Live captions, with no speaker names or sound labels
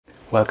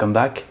Welcome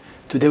back.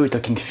 Today we're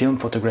talking film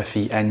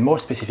photography and more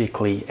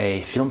specifically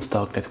a film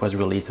stock that was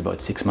released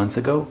about 6 months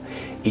ago.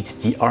 It's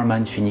the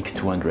Harman Phoenix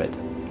 200.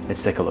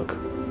 Let's take a look.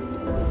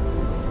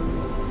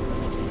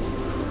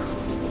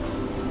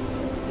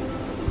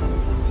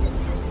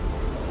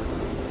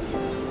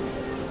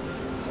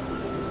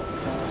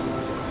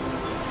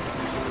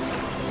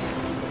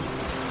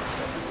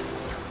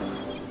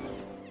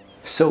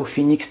 So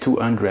Phoenix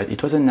 200,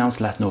 it was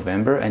announced last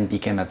November and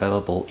became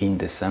available in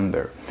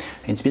December.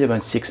 It's been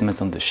about 6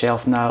 months on the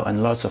shelf now,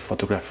 and lots of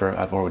photographers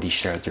have already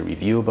shared the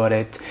review about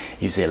it,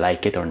 if they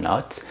like it or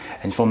not.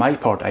 And for my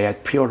part, I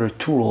had pre-ordered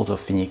 2 rolls of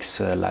Phoenix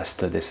last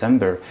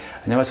December,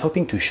 and I was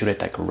hoping to shoot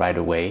it like right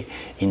away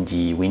in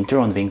the winter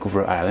on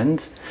Vancouver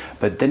Island.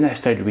 But then I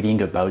started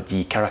reading about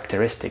the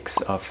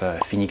characteristics of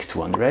Phoenix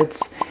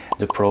 200s,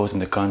 the pros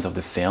and the cons of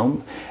the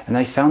film, and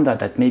I found out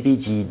that maybe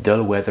the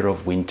dull weather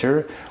of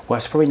winter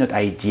was probably not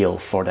ideal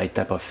for that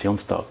type of film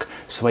stock.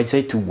 So I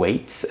decided to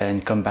wait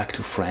and come back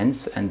to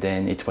France, and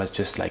then it was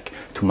just like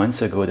 2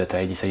 months ago that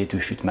I decided to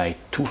shoot my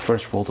 2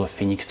 first rolls of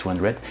Phoenix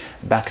 200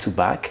 back to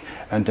back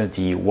under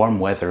the warm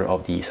weather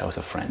of the south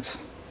of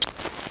France.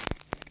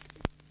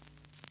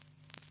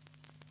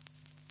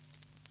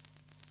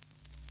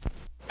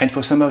 And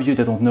for some of you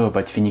that don't know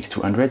about Phoenix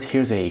 200,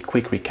 here's a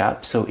quick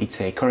recap. So it's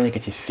a color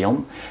negative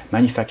film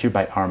manufactured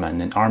by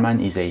Harman, and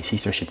Harman is a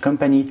sister ship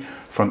company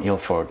from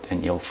Ilford.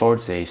 And Ilford,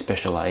 they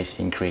specialize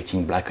in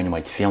creating black and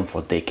white film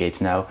for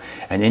decades now,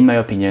 and in my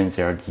opinion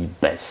they are the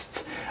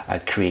best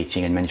at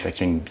creating and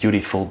manufacturing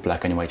beautiful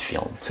black and white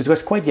film. So it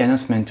was quite the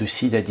announcement to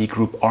see that the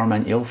group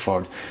Harman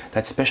Ilford,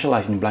 that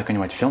specialized in black and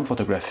white film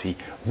photography,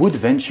 would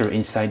venture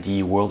inside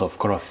the world of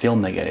color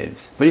film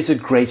negatives. But it's a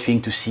great thing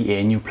to see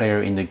a new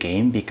player in the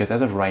game, because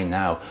as of right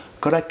now,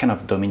 Kodak kind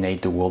of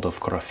dominate the world of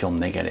color film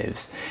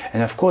negatives.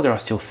 And of course there are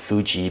still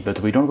Fuji, but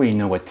we don't really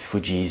know what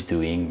Fuji is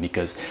doing,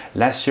 because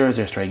last year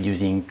they started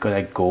using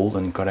Kodak Gold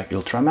and Kodak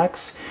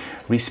Ultramax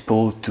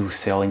respooled to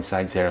sell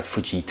inside their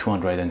Fuji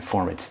 200 and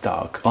 400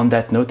 stock. On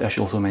that note, I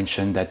should also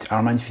mention that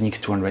Harman Phoenix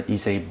 200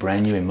 is a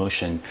brand new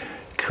emulsion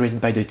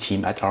created by the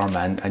team at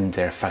Harman and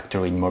their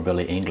factory in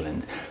Moberly,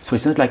 England. So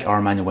it's not like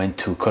Harman went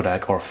to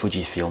Kodak or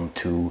Fujifilm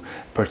to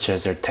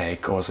purchase their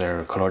tech or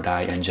their color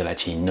dye and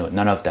gelatine. No,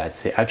 none of that.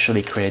 They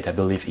actually created, I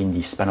believe, in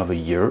the span of a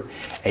year,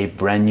 a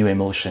brand new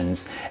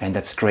emulsions, and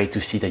that's great to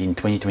see that in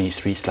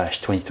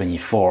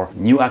 2023/2024,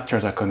 new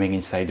actors are coming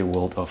inside the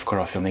world of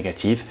color film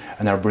negative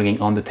and are bringing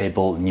on the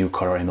table new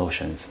color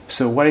emulsions.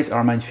 So what is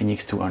Harman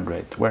Phoenix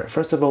 200? Well,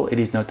 first of all, it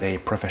is not a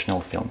professional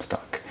film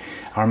stock.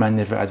 Harman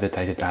never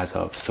advertised it as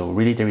of, so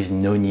really there is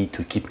no need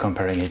to keep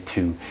comparing it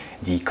to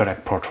the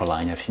Kodak Portra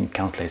line. I've seen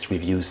countless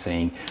reviews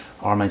saying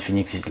Harman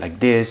Phoenix is like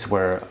this,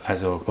 where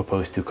as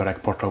opposed to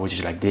Kodak Portra, which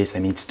is like this. I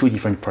mean, it's 2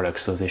 different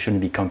products, so they shouldn't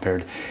be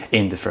compared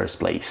in the first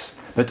place.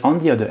 But on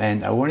the other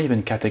hand, I won't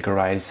even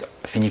categorize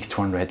Phoenix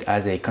 200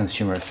 as a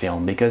consumer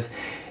film, because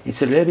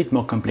it's a little bit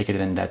more complicated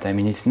than that. I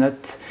mean, it's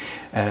not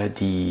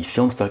the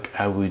film stock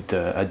I would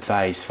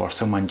advise for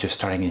someone just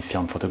starting in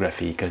film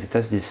photography, because it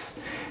has this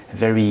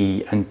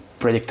very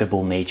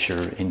unpredictable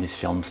nature in this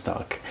film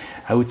stock.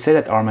 I would say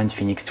that Harman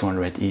Phoenix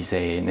 200 is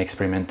an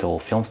experimental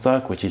film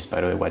stock, which is,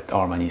 by the way, what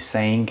Harman is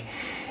saying.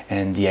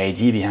 And the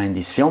idea behind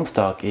this film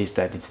stock is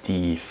that it's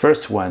the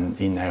first one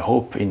in, I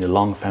hope, in the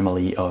long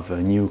family of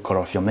a new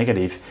color film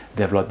negative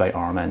developed by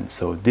Harman.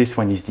 So this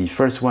one is the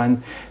first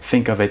one.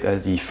 Think of it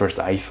as the first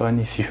iPhone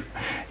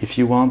if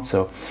you want.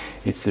 So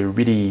it's a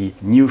really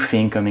new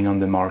thing coming on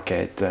the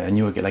market,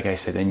 new, like I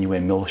said, a new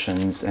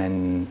emulsions,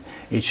 and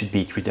it should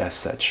be treated as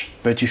such.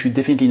 But you should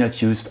definitely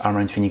not use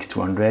Harman Phoenix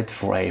 200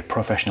 for a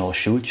professional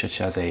shoot,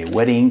 such as a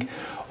wedding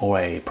or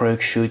a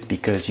product shoot,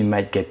 because you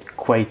might get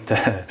quite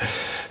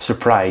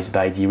surprised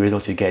by the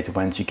results you get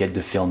once you get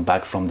the film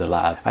back from the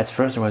lab. At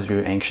first I was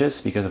very anxious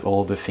because of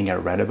all the things I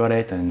read about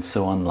it and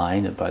so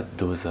online about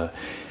those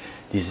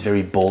this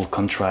very bold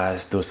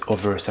contrast, those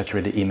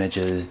oversaturated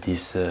images,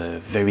 this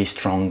very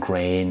strong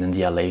grain and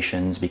the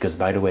halations, because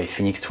by the way,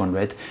 Phoenix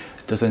 200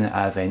 doesn't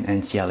have an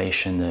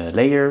anti-halation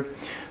layer.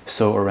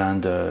 So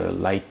around the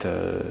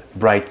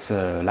bright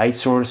light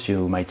source,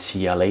 you might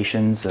see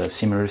halations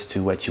similar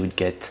to what you would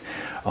get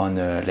on,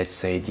 let's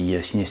say, the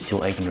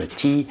Cinestill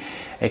 800T,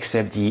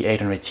 except the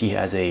 800T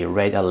has a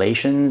red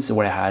halations,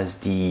 whereas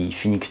the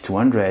Phoenix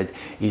 200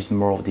 is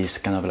more of this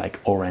kind of like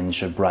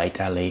orange bright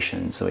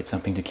halation. So it's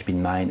something to keep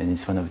in mind, and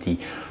it's one of the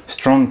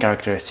strong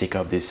characteristics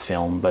of this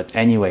film. But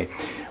anyway,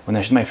 when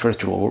I shot my first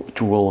 2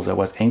 rolls, I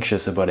was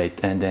anxious about it,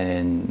 and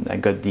then I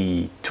got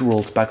the 2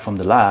 rolls back from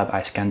the lab.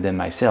 I scanned them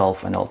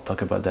myself, and I'll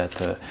talk about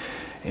that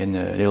in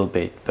a little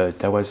bit.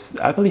 But I was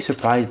happily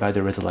surprised by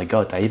the result I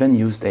got. I even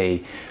used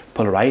a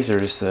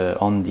polarizers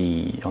on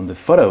the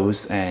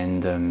photos,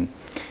 and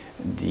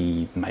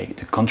the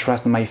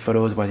contrast on my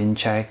photos was in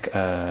check.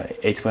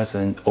 It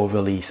wasn't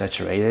overly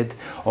saturated.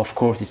 Of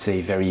course, it's a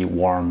very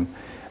warm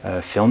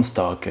film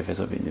stock with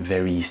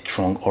very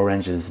strong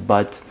oranges,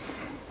 but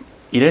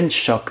it didn't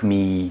shock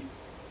me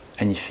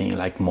anything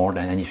like more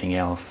than anything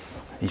else,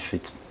 if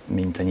it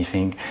means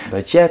anything.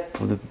 But yeah,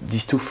 for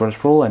these two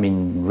first roll, I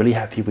mean, really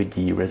happy with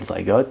the result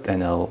I got,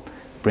 and I'll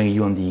bring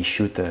you on the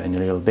shoot in a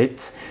little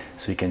bit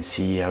so you can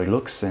see how it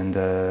looks and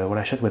what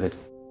I shot with it.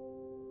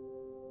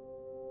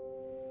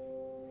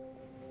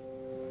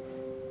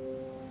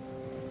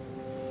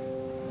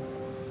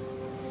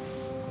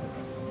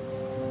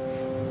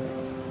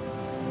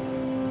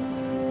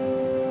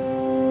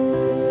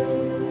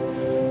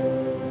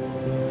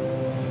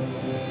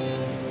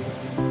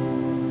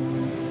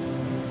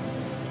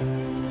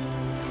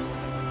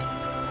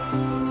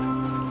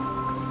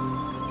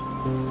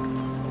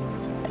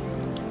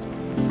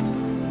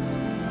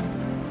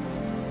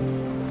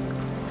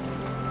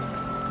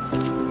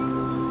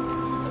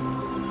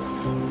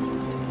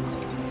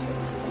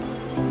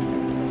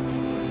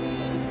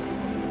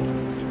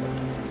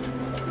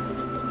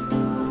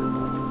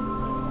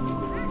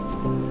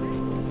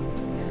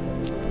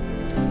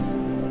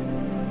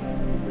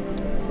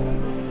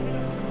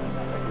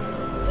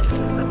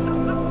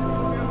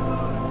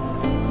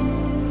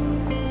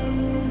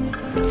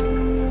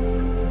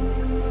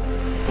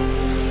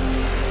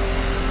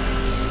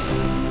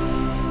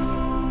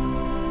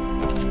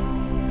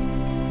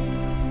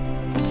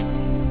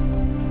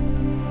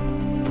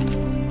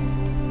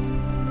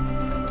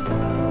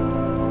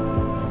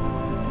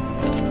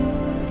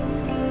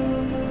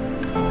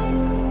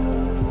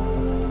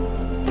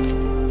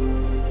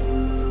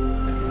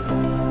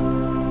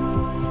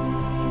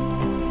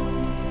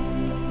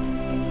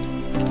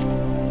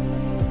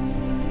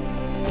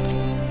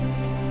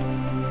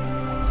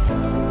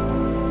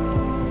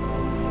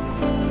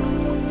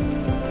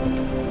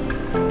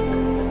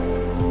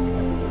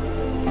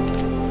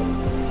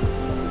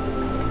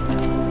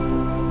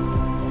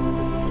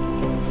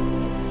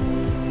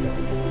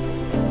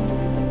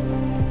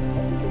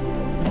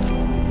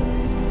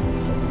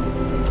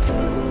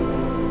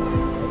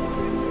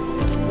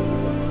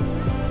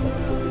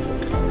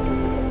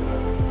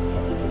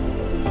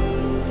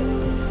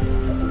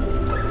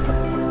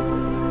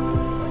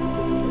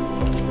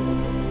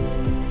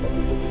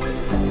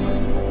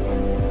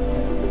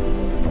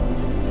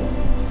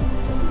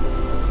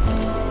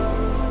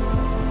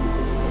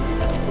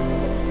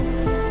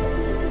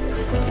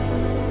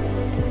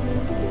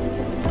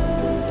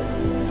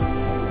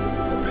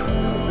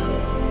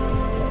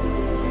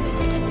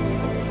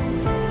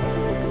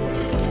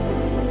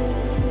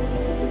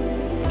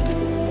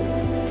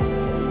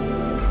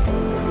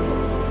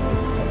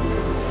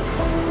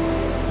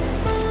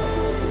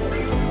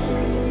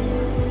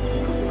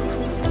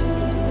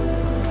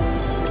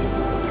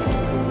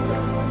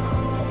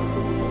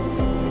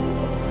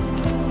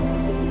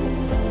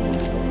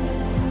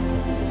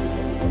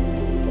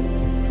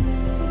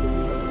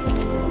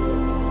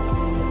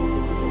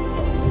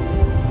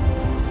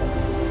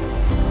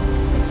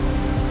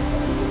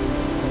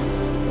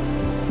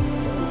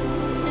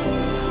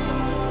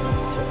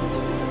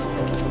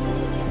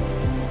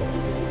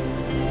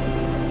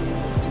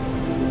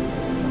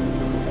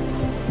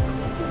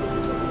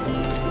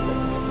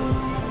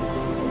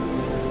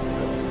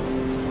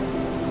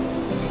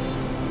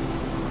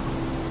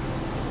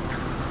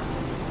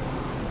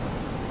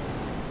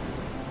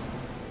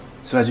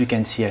 So as you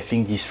can see, I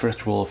think this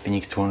first roll of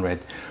Phoenix 200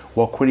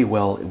 worked really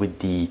well with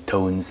the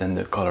tones and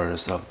the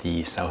colors of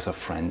the south of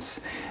France,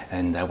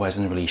 and I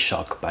wasn't really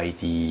shocked by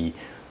the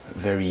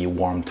very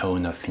warm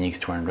tone of Phoenix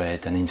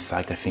 200, and in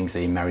fact I think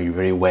they marry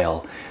very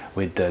well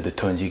with the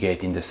tones you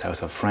get in the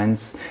south of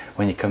France.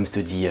 When it comes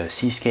to the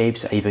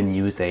seascapes, I even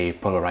used a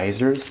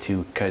polarizers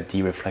to cut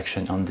the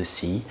reflection on the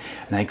sea,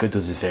 and I got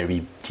those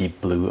very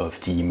deep blue of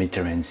the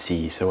Mediterranean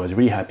Sea, so I was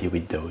really happy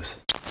with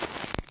those.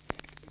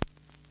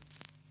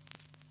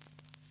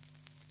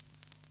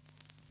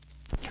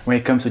 When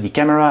it comes to the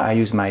camera, I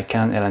use my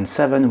Canon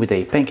LN7 with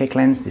a pancake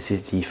lens. This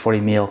is the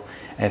 40mm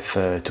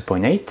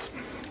f2.8.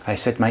 I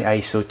set my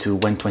ISO to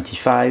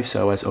 125,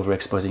 so I was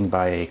overexposing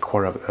by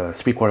a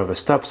three-quarter of a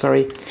stop,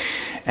 sorry.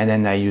 And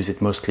then I use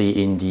it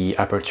mostly in the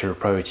aperture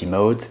priority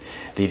mode,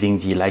 leaving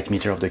the light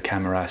meter of the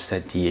camera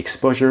set the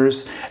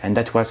exposures, and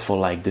that was for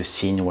like the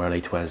scene where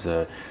it was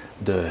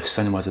the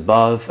sun was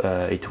above,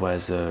 it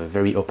was a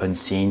very open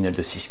scene,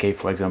 the seascape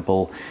for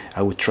example.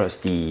 I would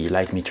trust the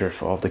light meter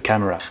of the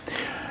camera.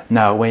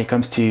 Now, when it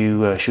comes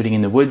to shooting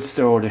in the woods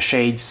or the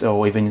shades,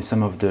 or even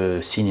some of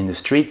the scene in the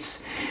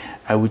streets,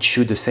 I would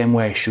shoot the same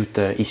way I shoot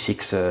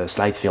E6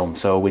 slide film.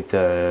 So with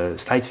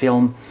slide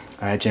film,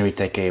 I generally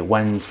take a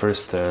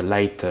first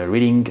light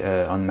reading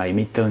on my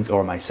midtones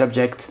or my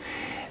subject,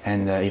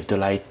 and if the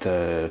light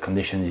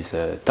condition is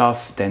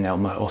tough, then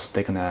I'm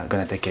also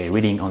gonna take a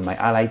reading on my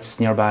highlights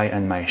nearby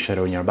and my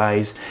shadow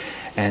nearbys,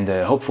 and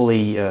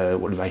hopefully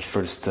with my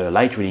first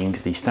light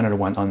readings, the standard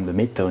one on the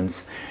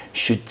midtones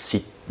should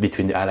sit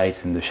between the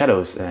highlights and the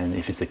shadows, and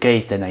if it's the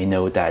case, then I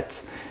know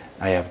that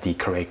I have the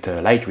correct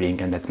light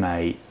reading and that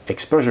my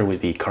exposure will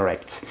be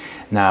correct.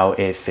 Now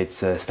if it's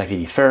slightly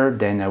different,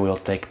 then I will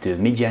take the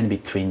median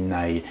between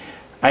my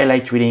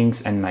highlight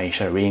readings and my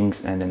shadow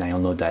readings, and then I'll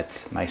know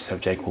that my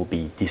subject will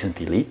be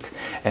decently lit.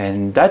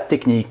 And that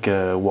technique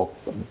worked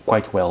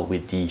quite well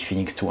with the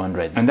Phoenix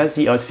 200. And that's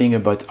the odd thing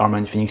about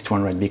Harman Phoenix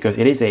 200, because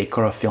it is a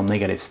color film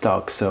negative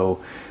stock.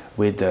 So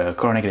with the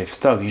color negative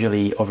stock,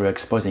 usually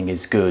overexposing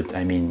is good.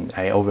 I mean,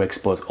 I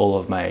overexpose all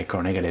of my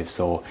color negatives.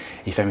 So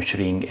if I'm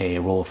shooting a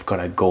roll of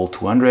Kodak Gold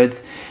 200,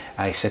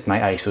 I set my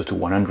ISO to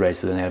 100,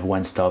 so then I have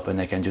one stop and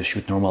I can just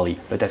shoot normally.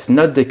 But that's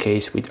not the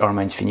case with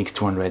Harman Phoenix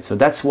 200. So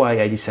that's why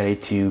I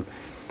decided to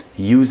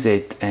use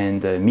it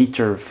and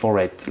meter for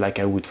it like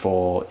I would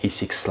for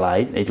E6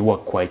 slide. It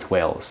worked quite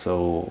well.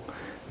 So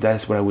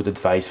that's what I would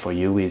advise for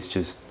you, is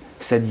just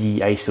set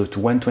the ISO to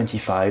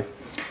 125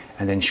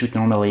 and then shoot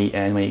normally.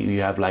 And when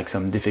you have like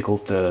some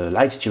difficult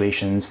light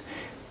situations,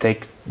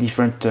 take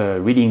different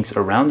readings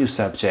around your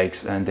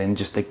subjects and then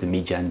just take the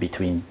median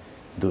between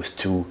those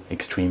two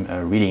extreme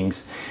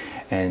readings.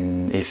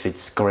 And if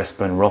it's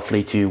correspond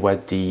roughly to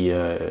what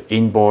the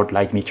inboard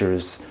light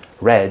meters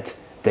read,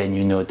 then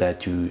you know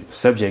that your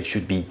subject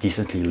should be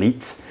decently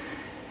lit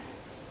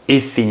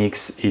if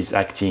Phoenix is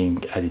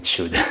acting as it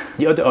should.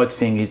 The other odd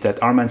thing is that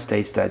Harman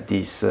states that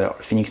this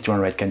Phoenix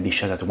 200 can be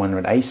shot at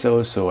 100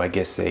 ISO, so I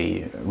guess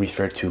they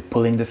refer to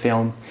pulling the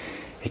film.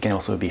 It can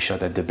also be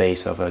shot at the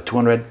base of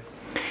 200,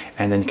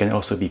 and then it can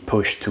also be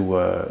pushed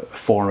to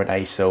 400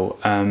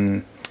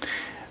 ISO.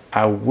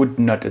 I would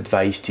not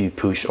advise to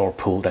push or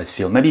pull that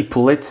film. Maybe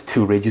pull it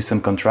to reduce some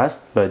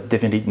contrast, but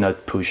definitely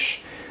not push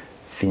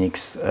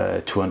Phoenix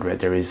 200.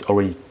 There is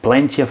already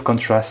plenty of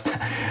contrast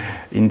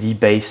in the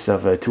base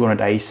of 200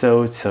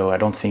 ISO, so I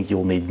don't think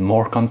you'll need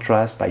more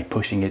contrast by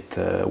pushing it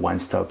one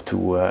stop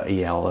to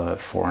EL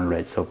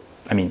 400. So,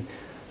 I mean,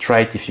 try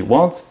it if you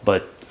want,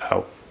 but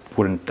I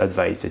wouldn't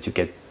advise that you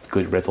get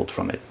good result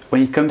from it.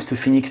 When it comes to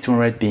Phoenix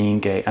 200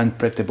 being an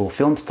unpredictable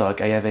film stock,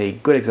 I have a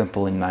good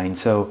example in mind.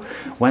 So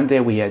one day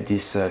we had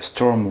this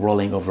storm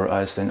rolling over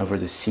us and over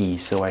the sea,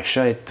 so I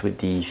shot it with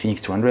the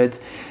Phoenix 200.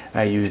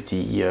 I used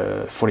the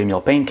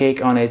 40mm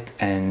pancake on it,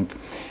 and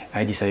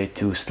I decided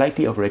to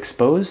slightly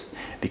overexpose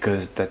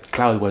because that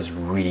cloud was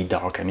really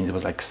dark. I mean, it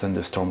was like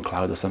thunderstorm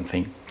cloud or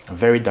something, a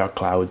very dark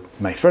cloud.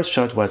 My first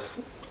shot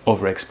was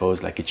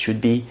overexposed like it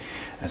should be,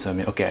 and so I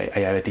mean, okay, I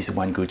have at least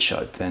one good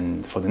shot.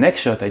 And for the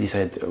next shot I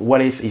decided, what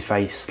if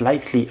I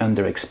slightly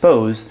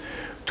underexpose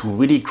to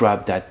really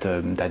grab that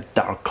that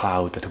dark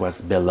cloud that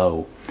was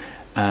below.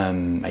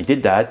 I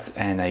did that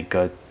and I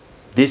got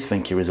this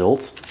funky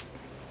result.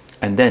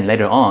 And then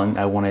later on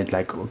I wanted,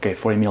 like, okay,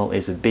 40mm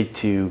is a bit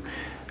too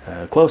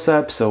close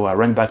up, so I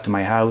ran back to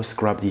my house,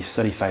 grabbed the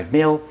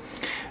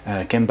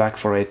 35mm, came back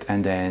for it,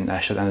 and then I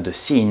shot another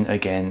scene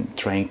again,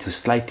 trying to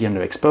slightly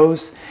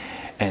underexpose.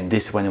 And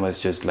this one was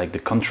just like the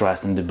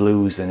contrast and the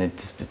blues, and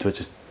it was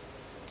just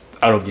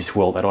out of this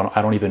world.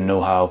 I don't even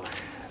know how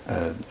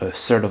a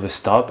third of a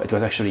stop, it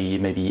was actually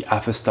maybe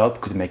half a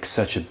stop, could make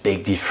such a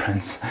big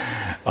difference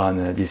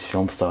on this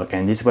film stock.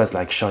 And this was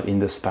like shot in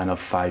the span of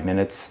 5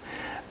 minutes.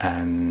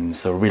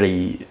 So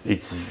really,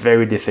 it's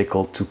very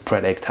difficult to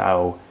predict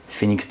how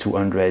Phoenix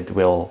 200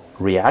 will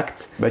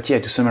react. But yeah,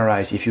 to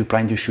summarize, if you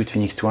plan to shoot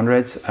Phoenix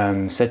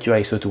 200s, set your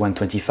ISO to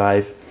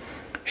 125.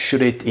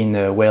 Shoot it in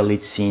a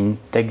well-lit scene,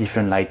 take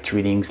different light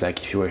readings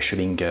like if you were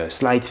shooting a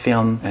slide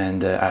film,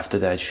 and after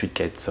that you should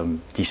get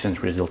some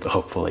decent result,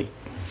 hopefully.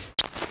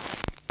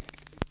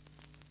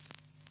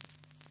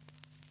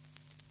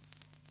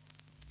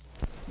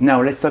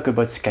 Now let's talk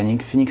about scanning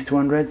Phoenix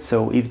 200.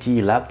 So if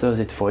the lab does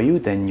it for you,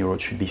 then your roll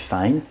should be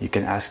fine. You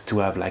can ask to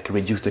have like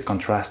reduce the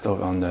contrast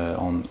on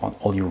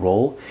all your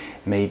roll,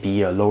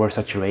 maybe lower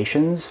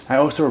saturations. I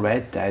also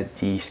read that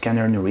the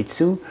scanner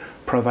Noritsu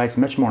provides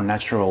much more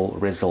natural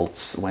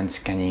results when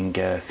scanning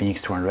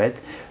Phoenix 200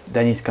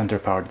 than its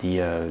counterpart,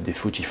 the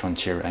Fuji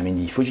Frontier. I mean,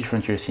 the Fuji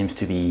Frontier seems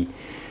to be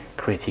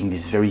creating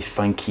this very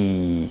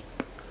funky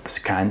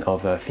scan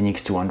of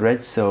Phoenix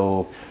 200,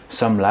 so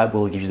some lab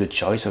will give you the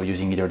choice of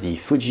using either the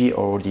Fuji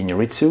or the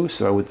Noritsu,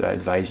 so I would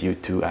advise you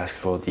to ask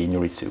for the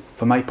Noritsu.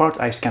 For my part,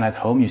 I scan at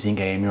home using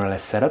a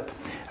mirrorless setup.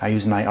 I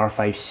use my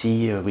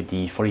R5C with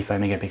the 45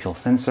 megapixel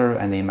sensor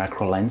and a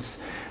macro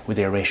lens with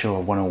a ratio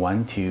of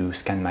 1:1 to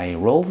scan my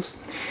rolls.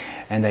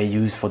 And I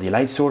use, for the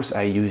light source,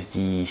 I use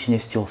the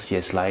Cinestill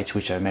CS light,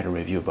 which I made a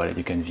review about it,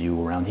 you can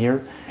view around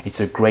here.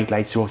 It's a great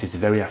light source, it's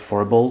very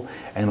affordable,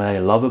 and what I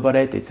love about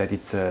it is that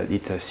its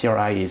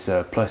CRI is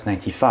plus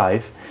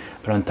 95,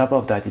 but on top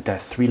of that it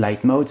has 3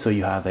 light modes, so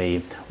you have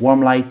a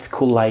warm light,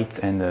 cool light,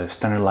 and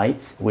standard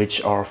lights,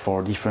 which are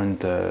for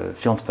different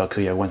film stock.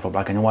 So you have one for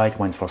black and white,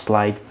 one for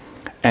slide,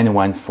 and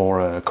one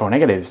for color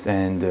negatives.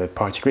 And the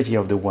particularity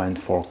of the one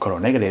for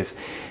color negative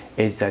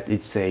is that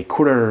it's a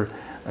cooler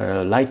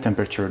light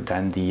temperature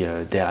than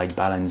the daylight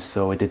balance,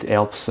 so it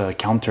helps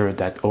counter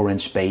that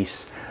orange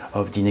base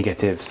of the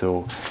negative.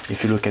 So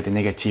if you look at the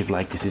negative,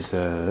 like this is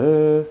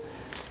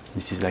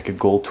like a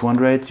gold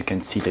 200, you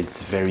can see that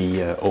it's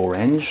very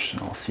orange.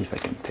 I'll see if I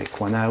can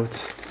take one out.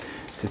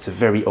 It's a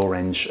very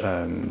orange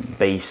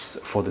base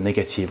for the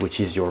negative, which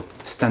is your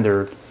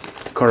standard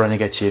color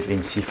negative in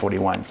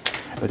C41.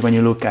 But when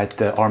you look at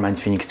the Harman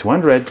Phoenix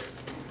 200,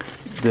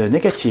 the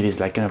negative is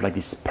like kind of like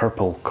this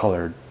purple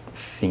colored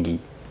thingy.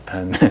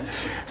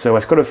 So I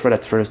was quite afraid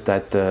at first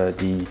that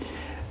the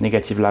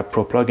Negative Lab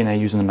Pro plugin I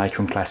use on the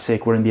Lightroom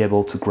Classic wouldn't be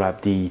able to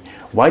grab the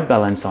white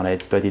balance on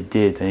it, but it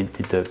did, and it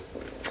did a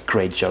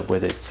great job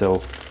with it.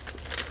 So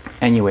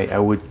anyway, I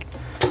would,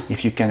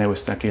 if you can, I would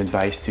strongly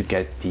advise to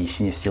get the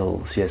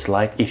Cinestill CS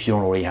Lite if you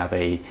don't already have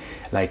a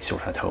light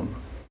source at home.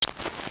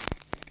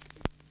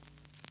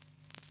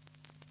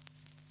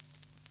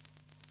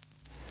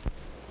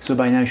 So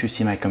by now you should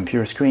see my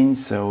computer screen.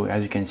 So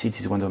as you can see,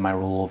 this is one of my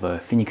Rolls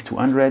of Phoenix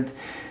 200,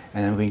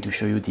 and I'm going to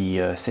show you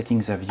the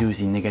settings I've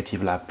used in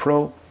Negative Lab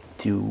Pro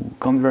to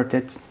convert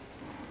it.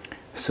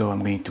 So I'm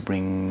going to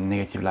bring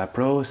Negative Lab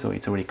Pro, so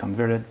it's already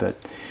converted, but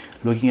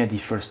looking at the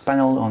first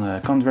panel on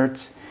a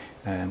convert,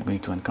 I'm going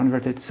to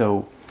unconvert it.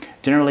 So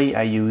generally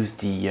I use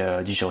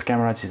the digital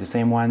camera, this is the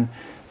same one.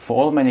 For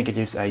all of my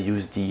negatives I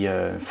use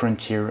the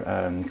Frontier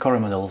color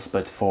models,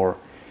 but for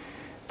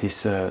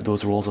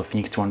those Rolls of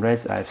Phoenix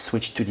 200s I've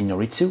switched to the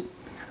Noritsu.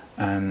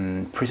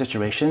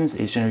 Pre-saturations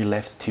is generally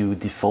left to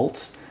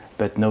default,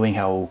 but knowing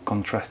how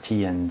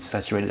contrasty and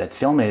saturated that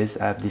film is,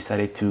 I've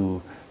decided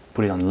to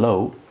put it on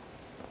low.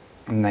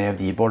 And I have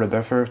the border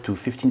buffer to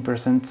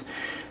 15%,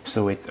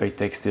 so it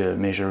takes the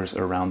measures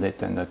around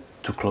it and not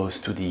too close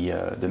to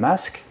the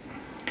mask.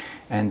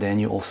 And then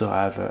you also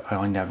have, I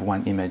only have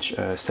one image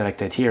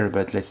selected here,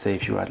 but let's say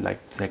if you had like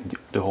select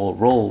the whole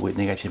roll with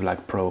Negative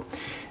Lab Pro,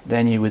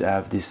 then you would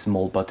have this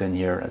small button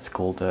here that's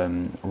called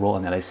roll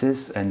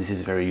analysis, and this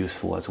is very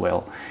useful as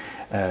well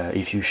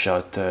if you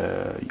shot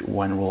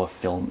one roll of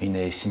film in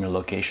a similar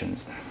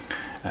locations.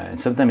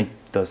 And sometimes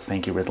it does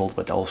funky result,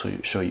 but I'll also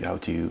show you how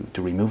to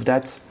remove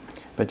that.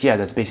 But yeah,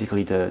 that's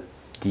basically the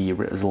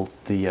result.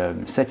 The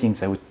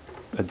settings I would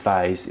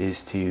advise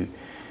is to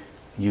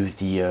use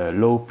the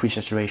low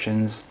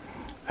pre-saturations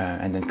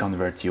and then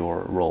convert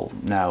your roll.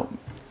 Now,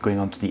 going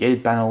on to the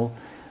edit panel,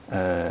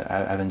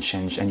 I haven't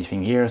changed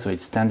anything here, so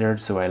it's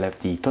standard. So I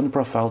left the tone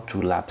profile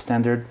to lab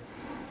standard,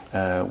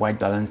 white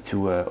balance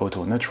to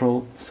auto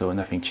neutral, so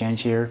nothing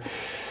changed here.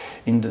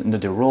 In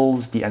the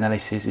rolls, the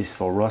analysis is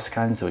for raw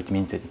scan, so it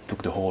means that it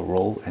took the whole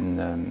roll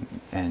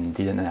and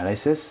did an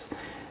analysis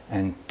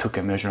and took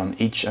a measure on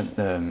each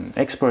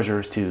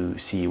exposures to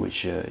see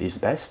which is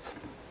best.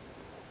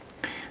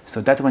 So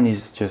that one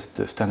is just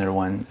the standard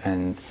one,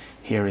 and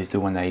here is the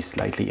one I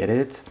slightly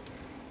edited.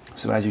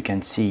 So as you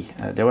can see,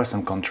 there was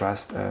some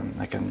contrast.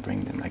 I can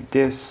bring them like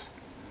this.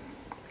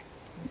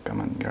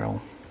 Come on,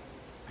 girl.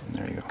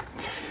 There you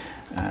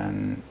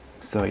go.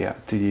 So yeah,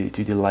 to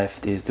the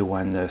left is the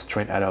one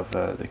straight out of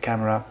the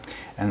camera,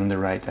 and on the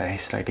right I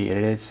slightly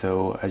edited.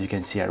 So as you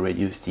can see, I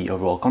reduced the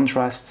overall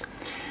contrast.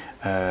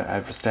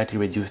 I've slightly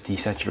reduced the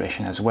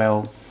saturation as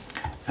well,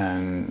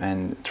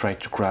 and tried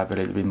to grab a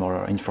little bit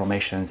more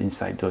information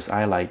inside those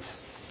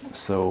highlights.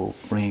 So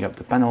bringing up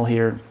the panel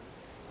here.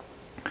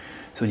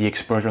 So the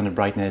exposure and the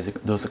brightness,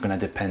 those are going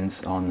to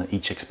depend on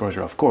each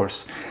exposure, of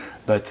course.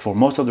 But for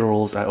most of the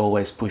rolls, I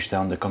always push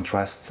down the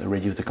contrast,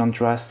 reduce the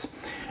contrast.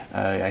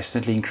 I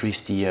slightly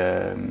increase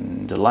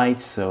the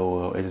lights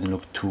so it doesn't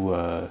look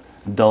too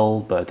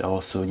dull, but I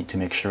also need to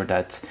make sure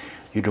that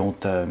you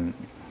don't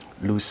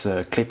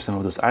clip some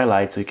of those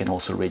highlights, so you can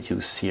also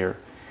reduce here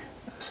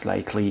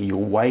slightly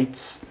your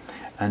whites.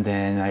 And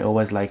then I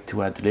always like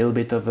to add a little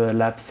bit of a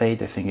lap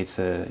fade. I think it's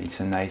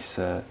a nice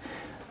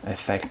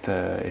effect,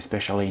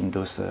 especially in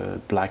those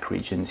black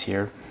regions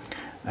here.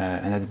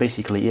 And that's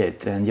basically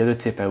it. And the other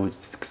tip I would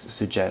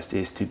suggest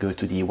is to go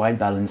to the white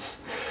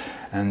balance,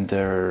 and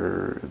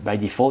by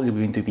default it's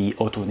going to be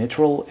auto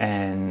neutral,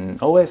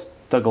 and always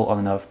toggle on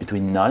and off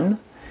between none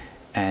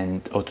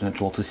and auto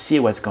neutral to see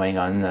what's going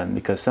on,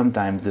 because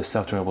sometimes the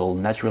software will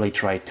naturally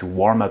try to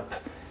warm up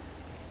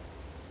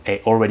a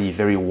already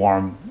very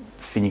warm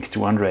Phoenix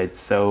 200.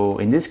 So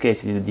in this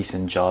case it did a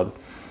decent job,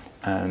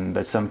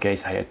 but some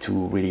case I had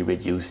to really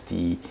reduce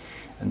the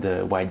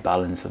white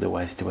balance,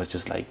 otherwise it was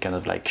just like kind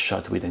of like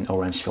shot with an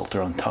orange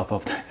filter on top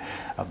of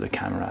the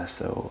camera.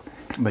 So,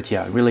 but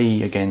yeah,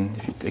 really, again,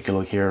 if you take a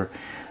look here,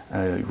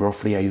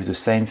 roughly I use the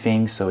same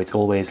thing. So it's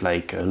always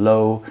like a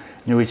low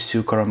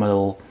Noritsu color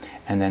model,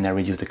 and then I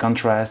reduce the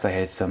contrast. I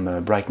had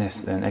some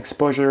brightness and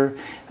exposure.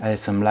 I had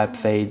some lap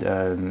fade,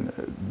 a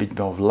bit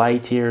more of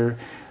light here.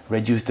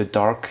 Reduce the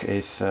dark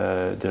if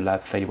the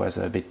lap fade was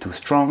a bit too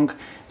strong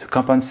to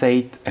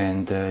compensate,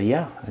 and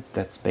yeah,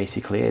 that's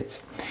basically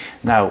it.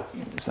 Now,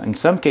 in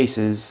some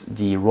cases,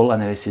 the roll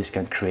analysis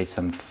can create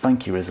some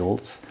funky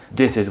results.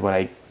 This is what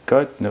I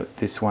got. No,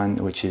 this one,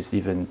 which is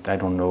even, I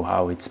don't know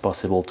how it's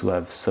possible to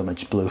have so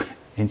much blue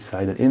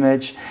inside the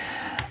image.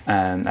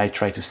 I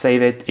tried to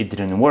save it, it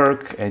didn't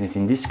work, and it's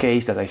in this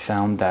case that I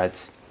found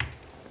that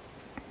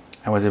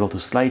I was able to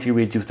slightly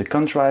reduce the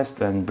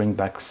contrast and bring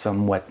back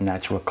somewhat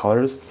natural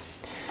colors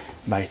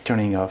by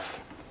turning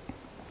off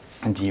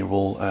the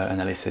roll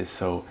analysis.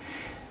 So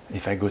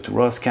if I go to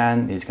raw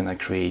scan, it's gonna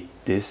create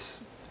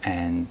this,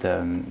 and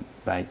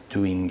by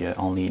doing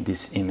only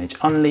this image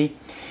only,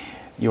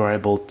 you are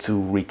able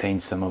to retain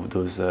some of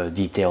those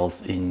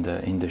details in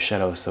the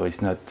shadow. So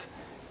it's not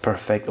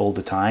perfect all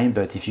the time,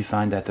 but if you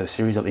find that a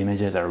series of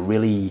images are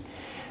really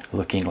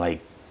looking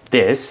like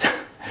this,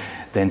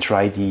 then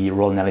try the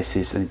roll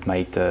analysis and it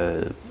might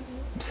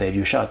save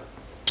you a shot.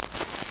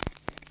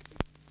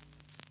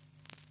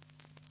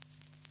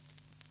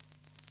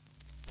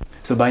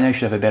 So by now you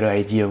should have a better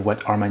idea of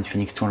what Harman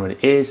Phoenix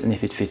 200 is and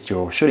if it fits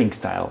your shooting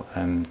style.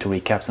 To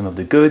recap some of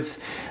the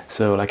goods,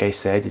 so like I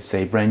said, it's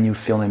a brand new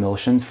film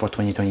emulsions for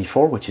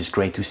 2024, which is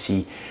great to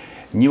see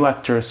new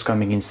actors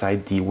coming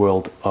inside the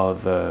world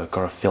of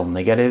color film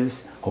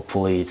negatives.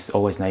 Hopefully it's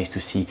always nice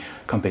to see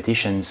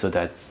competition so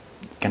that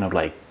kind of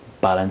like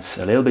balance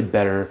a little bit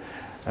better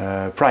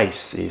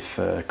price, if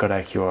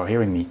Kodak you are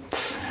hearing me.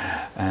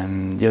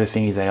 The other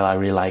thing is I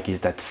really like is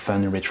that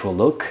fun retro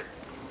look.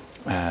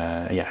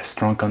 Yeah,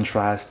 strong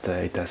contrast,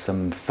 it has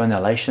some fun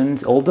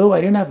halations, although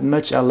I didn't have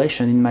much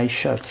halation in my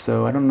shots,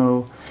 so I don't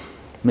know,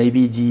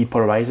 maybe the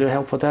polarizer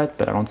helped for that,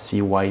 but I don't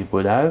see why it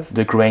would have.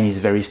 The grain is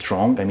very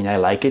strong. I mean, I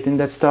like it in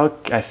that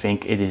stock. I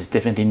think it is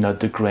definitely not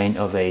the grain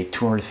of a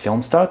 200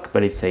 film stock,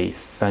 but it's a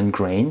fun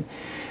grain.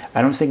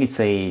 I don't think it's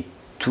a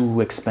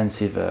too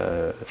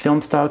expensive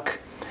film stock,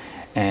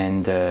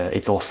 and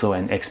it's also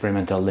an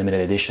experimental limited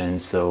edition,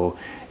 so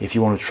if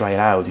you want to try it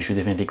out, you should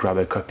definitely grab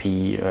a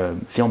copy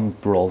film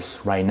rolls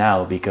right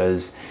now,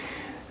 because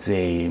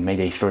they made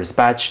a first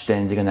batch,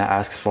 then they're gonna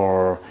ask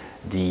for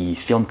the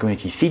film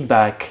community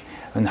feedback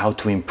on how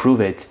to improve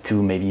it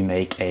to maybe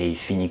make a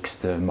Phoenix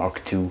the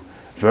Mark II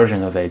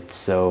version of it.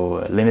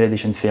 So limited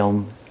edition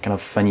film, kind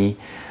of funny,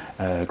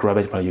 grab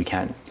it while you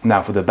can.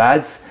 Now for the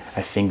bads,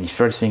 I think the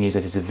first thing is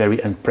that it's a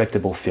very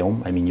unpredictable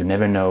film. I mean, you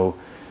never know,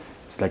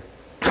 it's like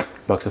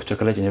box of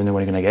chocolate, you never know what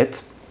you're gonna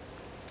get.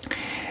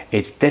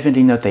 It's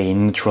definitely not a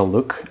neutral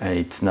look.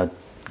 It's not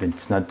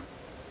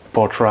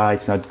Portra,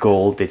 it's not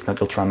gold, it's not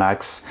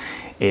Ultramax.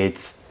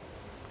 It's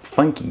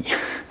funky.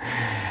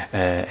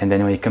 And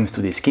then when it comes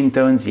to the skin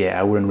tones, yeah,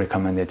 I wouldn't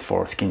recommend it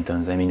for skin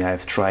tones. I mean,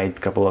 I've tried a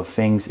couple of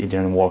things, it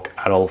didn't work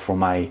at all for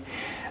my,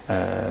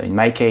 in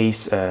my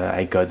case,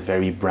 I got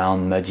very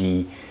brown,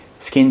 muddy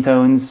skin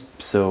tones,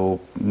 so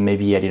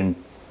maybe I didn't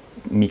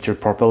meter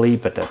properly,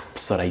 but I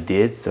thought I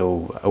did,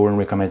 so I wouldn't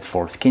recommend it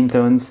for skin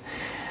tones.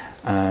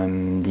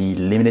 The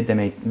limited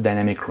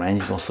dynamic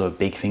range is also a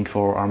big thing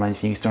for Harman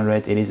Phoenix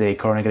 200. It is a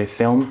color negative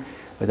film,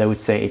 but I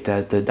would say it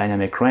has the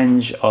dynamic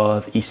range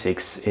of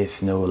E6,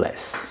 if no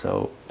less,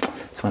 so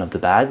it's one of the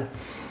bad.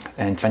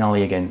 And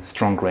finally, again,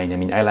 strong grain. I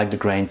mean, I like the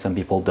grain, some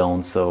people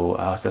don't, so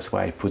that's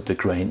why I put the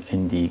grain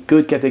in the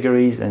good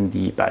categories and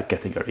the bad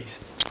categories.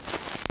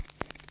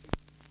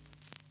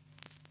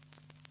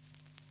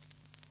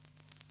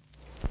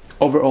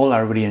 Overall, I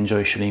really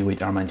enjoy shooting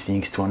with Harman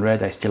Phoenix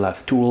 200. I still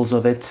have 2 rolls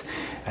of it.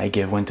 I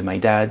gave one to my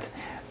dad,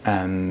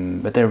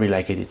 but I really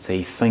like it. It's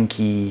a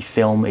funky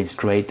film. It's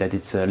great that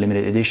it's a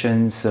limited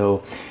edition,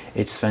 so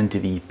it's fun to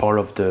be part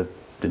of the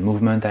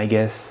movement, I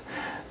guess.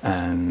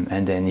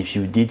 And then if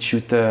you did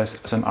shoot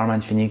some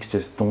Harman Phoenix,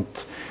 just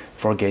don't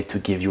forget to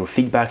give your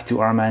feedback to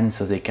Harman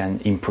so they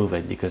can improve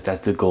it, because that's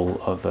the goal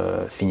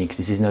of Phoenix.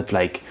 This is not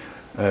like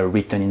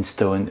written in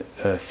stone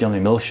film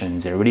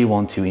emulsions. They really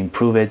want to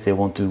improve it. They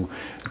want to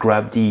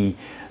grab the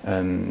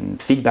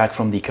feedback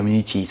from the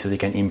community so they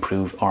can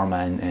improve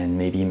Harman and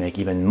maybe make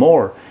even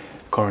more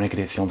color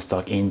negative film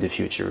stock in the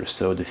future.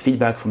 So the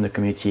feedback from the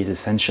community is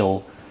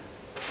essential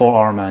for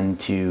Harman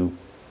to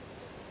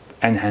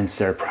enhance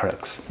their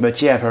products.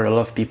 But yeah, I've heard a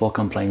lot of people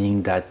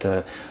complaining that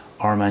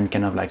Harman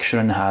kind of like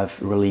shouldn't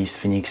have released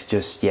Phoenix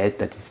just yet,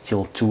 that it's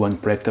still too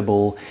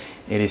unpredictable.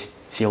 It is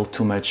still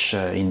too much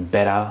in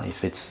beta,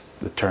 if it's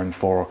the term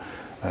for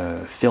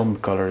film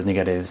color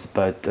negatives,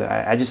 but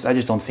I just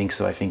don't think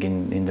so. I think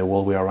in the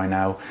world we are right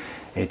now,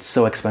 it's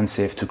so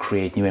expensive to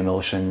create new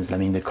emulsions. I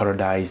mean, the color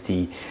dyes,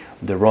 the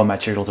raw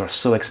materials are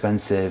so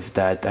expensive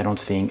that I don't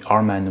think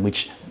Harman,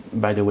 which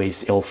by the way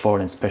is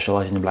Ilford and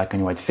specializes in black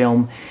and white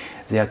film,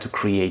 they have to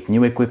create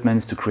new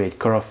equipments to create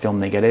color film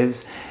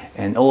negatives,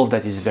 and all of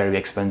that is very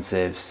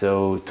expensive.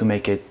 So to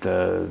make it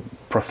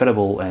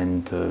profitable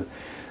and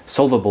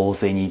solvable,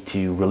 they need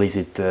to release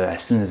it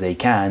as soon as they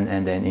can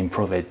and then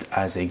improve it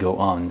as they go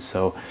on.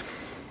 So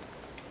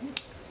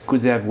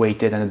could they have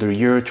waited another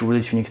year to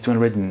release Phoenix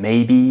 200?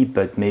 Maybe,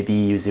 but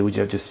maybe they would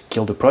have just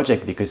killed the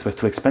project because it was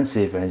too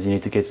expensive and you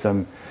need to get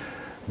some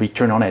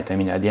return on it. I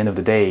mean, at the end of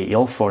the day,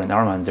 Ilford and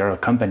Harman, they are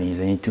companies.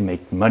 They need to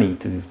make money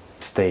to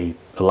stay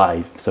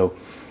alive. So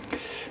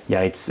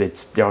yeah,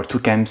 there are two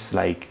camps,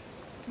 like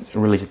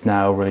release it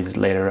now, release it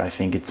later. I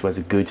think it was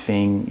a good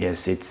thing.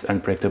 Yes, it's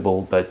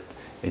unpredictable, but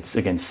it's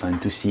again fun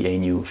to see a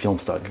new film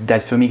stock.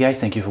 That's for me, guys.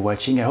 Thank you for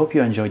watching. I hope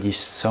you enjoyed this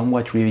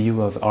somewhat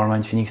review of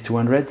Harman Phoenix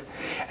 200.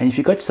 And if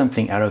you got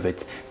something out of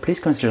it, please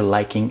consider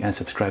liking and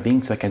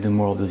subscribing so I can do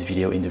more of those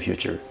videos in the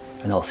future.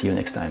 And I'll see you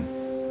next time.